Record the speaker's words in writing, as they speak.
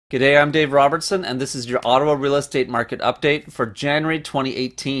G'day, I'm Dave Robertson, and this is your Ottawa Real Estate Market Update for January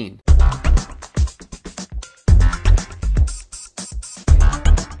 2018.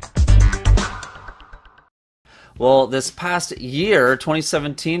 Well, this past year,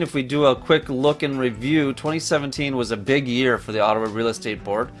 2017, if we do a quick look and review, 2017 was a big year for the Ottawa Real Estate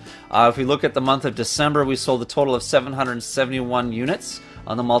Board. If we look at the month of December, we sold a total of 771 units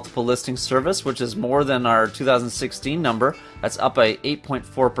on the multiple listing service, which is more than our 2016 number. That's up by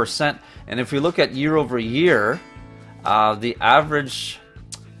 8.4%. And if we look at year over year, the average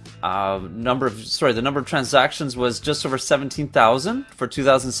the number of transactions was just over 17,000 for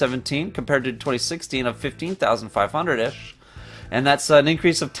 2017 compared to 2016 of 15,500-ish, and that's an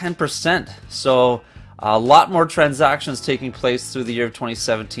increase of 10%. So a lot more transactions taking place through the year of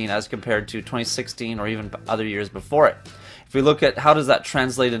 2017 as compared to 2016 or even other years before it. If we look at how does that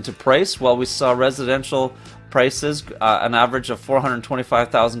translate into price, well, we saw residential prices an average of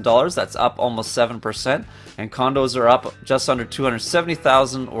 $425,000. That's up almost 7%, and condos are up just under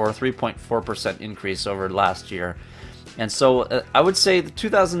 $270,000, or a 3.4% increase over last year. And so I would say that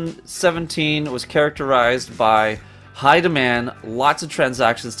 2017 was characterized by high demand, lots of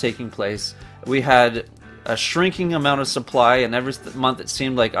transactions taking place. We had a shrinking amount of supply, and every month it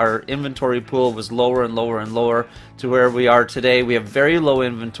seemed like our inventory pool was lower and lower and lower to where we are today. We have very low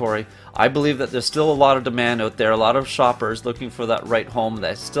inventory. I believe that there's still a lot of demand out there, a lot of shoppers looking for that right home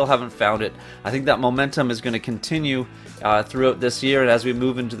that still haven't found it. I think that momentum is going to continue throughout this year and as we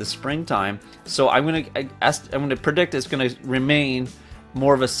move into the springtime. So I'm going to predict it's going to remain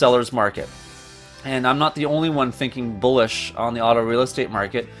more of a seller's market. And I'm not the only one thinking bullish on the Ottawa real estate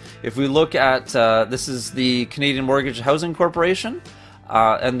market. If we look at, this is the Canadian Mortgage Housing Corporation,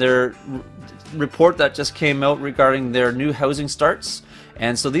 and their report that just came out regarding their new housing starts.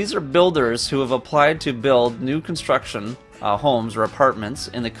 And so these are builders who have applied to build new construction homes or apartments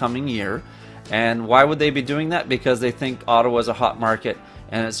in the coming year. And why would they be doing that? Because they think Ottawa is a hot market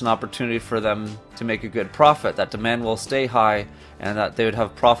and it's an opportunity for them to make a good profit, that demand will stay high and that they would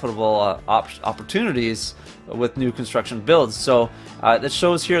have profitable opportunities with new construction builds. So it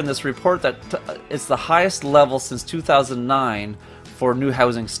shows here in this report that it's the highest level since 2009 for new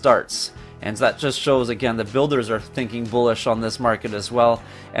housing starts. And that just shows, again, the builders are thinking bullish on this market as well.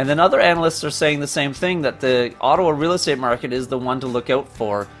 And then other analysts are saying the same thing, that the Ottawa real estate market is the one to look out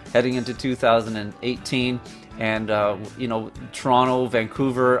for heading into 2018. And, you know, Toronto,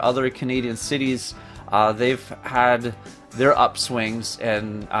 Vancouver, other Canadian cities, they've had their upswings,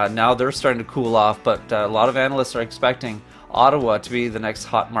 and now they're starting to cool off. But a lot of analysts are expecting Ottawa to be the next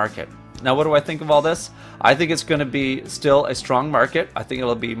hot market. Now, what do I think of all this? I think it's going to be still a strong market. I think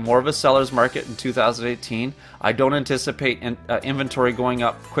it'll be more of a seller's market in 2018. I don't anticipate inventory going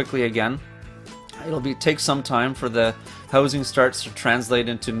up quickly again. It'll take some time for the housing starts to translate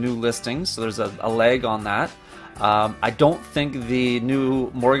into new listings, so there's a lag on that. I don't think the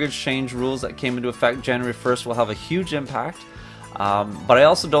new mortgage change rules that came into effect January 1st will have a huge impact. But I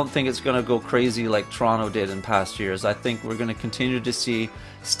also don't think it's going to go crazy like Toronto did in past years. I think we're going to continue to see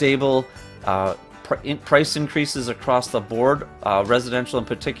stable price increases across the board. Residential in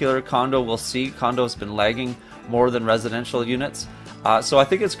particular, condo we'll see. Condo has been lagging more than residential units. So I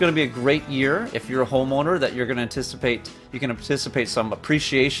think it's going to be a great year if you're a homeowner, that you're going to anticipate some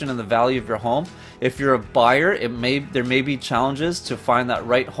appreciation in the value of your home. If you're a buyer, there may be challenges to find that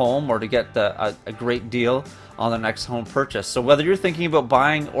right home or to get a great deal on the next home purchase. So whether you're thinking about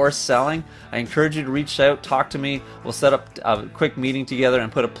buying or selling, I encourage you to reach out, talk to me. We'll set up a quick meeting together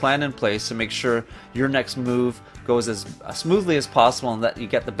and put a plan in place to make sure your next move goes as smoothly as possible and that you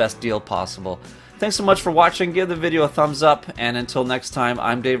get the best deal possible. Thanks so much for watching. Give the video a thumbs up, and until next time,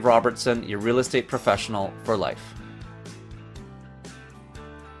 I'm Dave Robertson, your real estate professional for life.